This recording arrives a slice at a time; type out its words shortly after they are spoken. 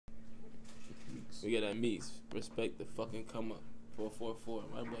We got that MEEKZ. Respect the fucking come up. 444.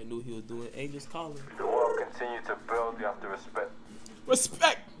 My boy knew he was doing Angels Calling. The world continue to build, you have to respect.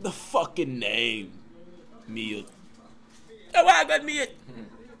 Respect the fucking name. MEEKZ. Hey, why I got MEEKZ?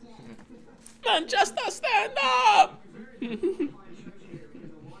 Manchester, stand up!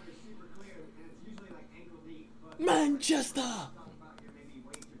 Manchester!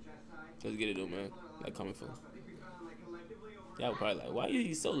 Let's get it though, man. Like coming for. Y'all were probably like, why are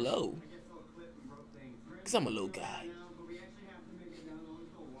you so low? Cause I'm a low guy.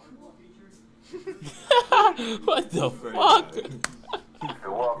 What the fuck?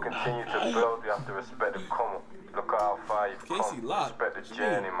 The world continue to build, you have to respect the come up. Look how far you've come. Respect the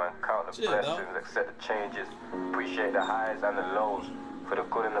journey, man. Count the blessings, accept the changes. Appreciate the highs and the lows. For the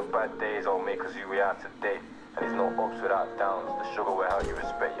good and the bad days all make us who we are today. And there's no ups without downs. The struggle will help you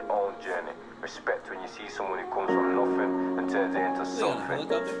respect your own journey. Respect when you see someone who comes from nothing and turns it into something.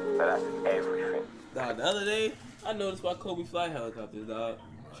 That's everything. Dog, the other day, I noticed why Kobe fly helicopters, dog.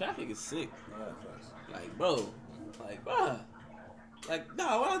 Traffic is sick. Like, bro. Like, bruh. Like,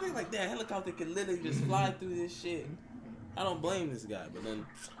 nah, why do I think like that helicopter can literally just fly through this shit? I don't blame this guy, but then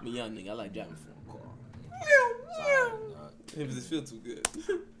I'm a young nigga. I like driving for a car. It just feel too good.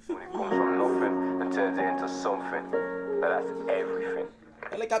 When it comes from nothing and turns it into something, that's everything.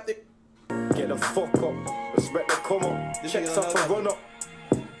 Helicopter. Get the fuck up, respect the come up, checks up and run up.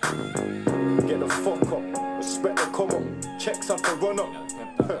 Get the fuck up, respect the come up, checks up and run up.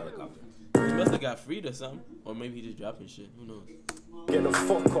 He must have got freed or something, or maybe he just dropping shit. Who knows? Get the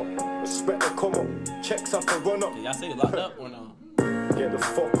fuck up, respect the come up, checks up and run up. Did y'all say you locked up or no? Get the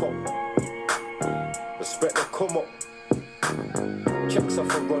fuck up, respect the come up, checks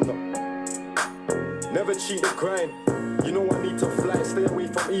up and run up. Never cheat the grind. You know I need to fly, stay away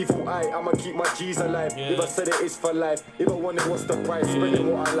from evil eye. I'ma keep my G's alive. If I said it, it's for life. If I want it, what's the price?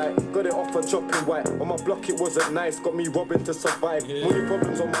 Spending what I like. Got it off for chopping white. On my block it wasn't nice. Got me robbing to survive. Money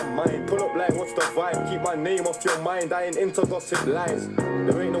problems on my mind. Pull up like what's the vibe? Keep my name off your mind. I ain't into gossip lies.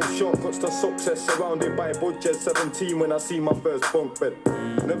 There ain't no shortcuts to success. Surrounded by budget. 17 when I see my first bunk bed.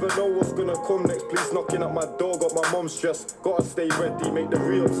 Never know what's gonna come next. Please knocking at my door. Got my mom stressed. Gotta stay ready. Make the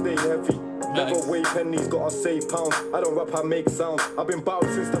real stay heavy. Never weigh pennies, gotta save pounds. I don't rap, I make sounds. I've been bowed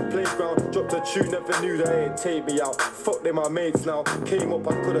since the playground. Dropped a tune, never knew that it'd take me out. Fuck them, my mates now. Came up,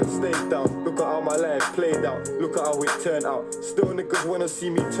 I couldn't stay down. Look at how my life played out. Look at how it turned out. Still niggas wanna see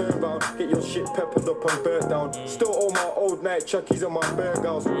me turn round. Get your shit peppered up and burnt down. Still all my old night chuckies and my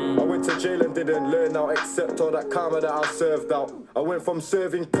burgers. I went to jail and didn't learn out, except all that karma that I served out. I went from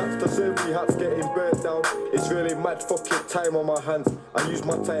serving cats to serving hats, getting burnt down. It's really mad fucking time on my hands. I use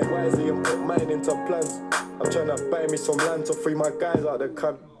my time wisely and put mine into plans. I'm trying to buy me some land to free my guys out the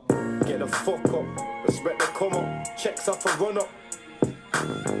can. Get the fuck up, respect the come up, checks up and run up.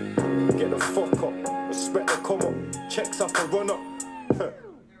 Get the fuck up, respect the come up, checks up and run up.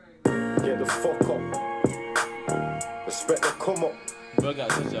 Get the fuck up, respect the come up. Bro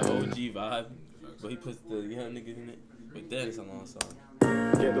got such an OG vibe, but he puts the young niggas in it. But that is a long song.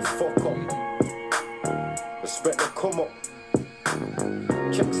 Get the fuck up, respect the come up,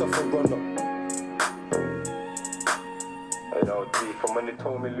 checks up and run up. Hey, yo, D, from when they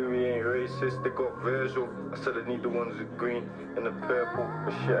told me Louis ain't racist, they got Virgil. I said I need the ones with green and the purple.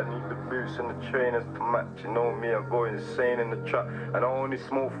 But shit, I need the boots and the trainers to match. You know me, I go insane in the trap. And I only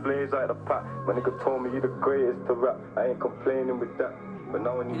smoke flares out the pack. My nigga told me you the greatest to rap. I ain't complaining with that. But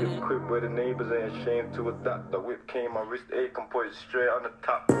now I need a crib where the neighbors ain't ashamed to adapt. The whip came, my wrist ache and put it straight on the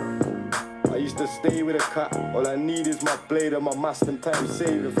top. I used to stay with a cat. All I need is my blade and my mask and time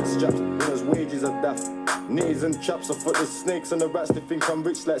saving for straps. Winners' wages are daft. Knees and chaps, I foot the snakes and the rats. They think I'm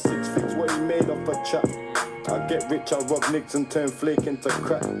rich like 6 feet. What he made off a chap. I get rich, I rob nicks and turn flake into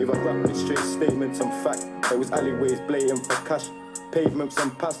crack. If I rap with straight statements and fact. There was alleyways blatant for cash. Pavements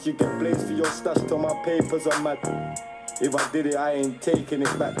and past, you get blades for your stash till my papers are mad. If I did it, I ain't taking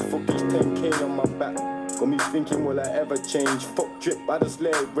it back. Fuck each 10K on my back. Got me thinking, will I ever change? Fuck drip, I just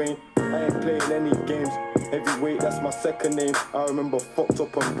let it rain. I ain't playing any games. Heavyweight, that's my second name. I remember fucked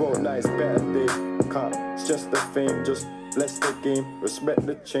up and broke, now it's better days. Can't, it's just the fame, just bless the game, respect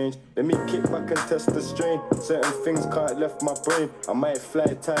the change. Let me kick back and test the strain. Certain things can't left my brain. I might fly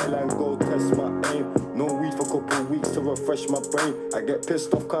Thailand, go test my aim. No weed for a couple weeks to refresh my brain. I get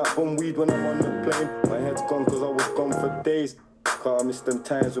pissed off, can't bum weed when I'm on the plane. My head's gone cause I was gone for days. Can't miss them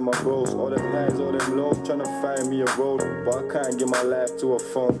times with my bros. All them highs, all them lows, tryna find me a road. But I can't give my life to a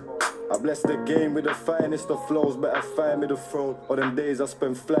phone. I bless the game with the finest of flows. Better find me the throne. All them days I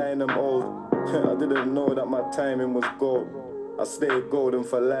spent flying them old. I didn't know that my timing was gold. I stay golden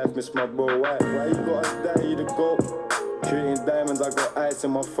for life, miss my bro. Why you gotta die, you the GOAT? Treating diamonds, I got ice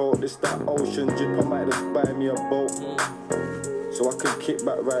in my throat. This that ocean drip, I might just buy me a boat. So I can kick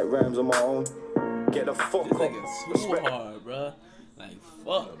back, write rhymes on my own. Get the fuck this up. This nigga too hard, bruh. Like,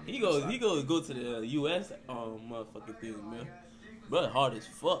 fuck. He goes go to the U.S. Motherfucking thing, man. Bruh, hard as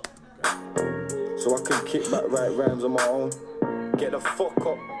fuck. So I can kick back, write rhymes on my own. Get the fuck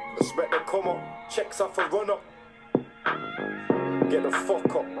up. Respect the come up. Checks off a run up. Get the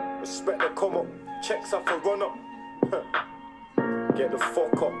fuck up. Respect the come up. Checks off a run up. Get the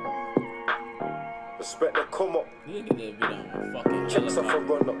fuck up. Respect the come up. Look at that video on my fucking checks off a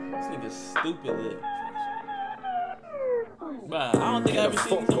run up. This nigga's stupid lit. Bruh, I don't think I ever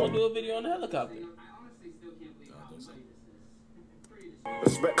seen someone do a video on the helicopter.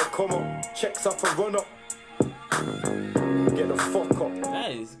 Respect the come up. Checks off a run up. Get the fuck up.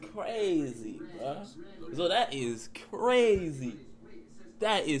 That is crazy, bruh. So that is crazy.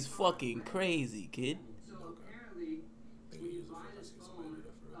 That is fucking crazy, kid.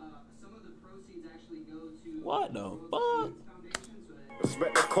 What the fuck?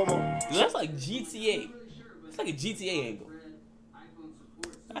 Respect the come up. That's like GTA. It's like a GTA angle.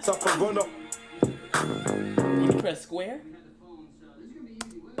 That's off a run up. You press square.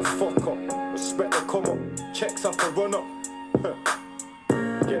 Fuck up. Respect the come up. Checks off a run up.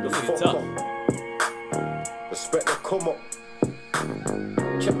 Get the fuck up. Respect the come up.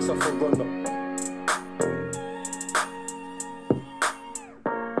 Checks off a run up.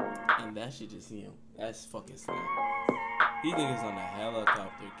 And that shit just him. That's fucking slap. These niggas on a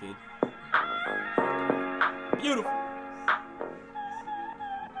helicopter, kid. Beautiful.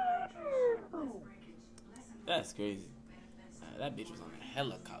 That's crazy. That bitch was on a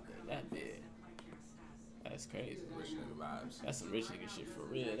helicopter. That bitch. That's crazy. Rich nigga vibes. That's some rich nigga shit for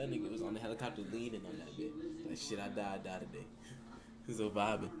real. That nigga was on the helicopter leaning on that bitch. Like, shit, I die today. He's so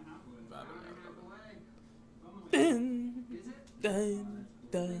vibing. Dun, dun,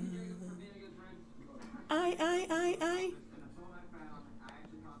 dun. I.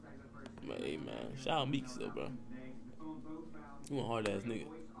 But hey, man. Shout out MEEKZ though, bro. You a hard ass nigga.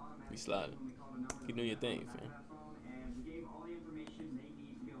 Be sliding. Keep doing your thing, fam.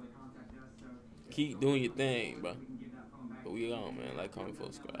 Keep doing your thing, bro. But we on, man. Like, comment,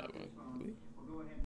 subscribe, bro.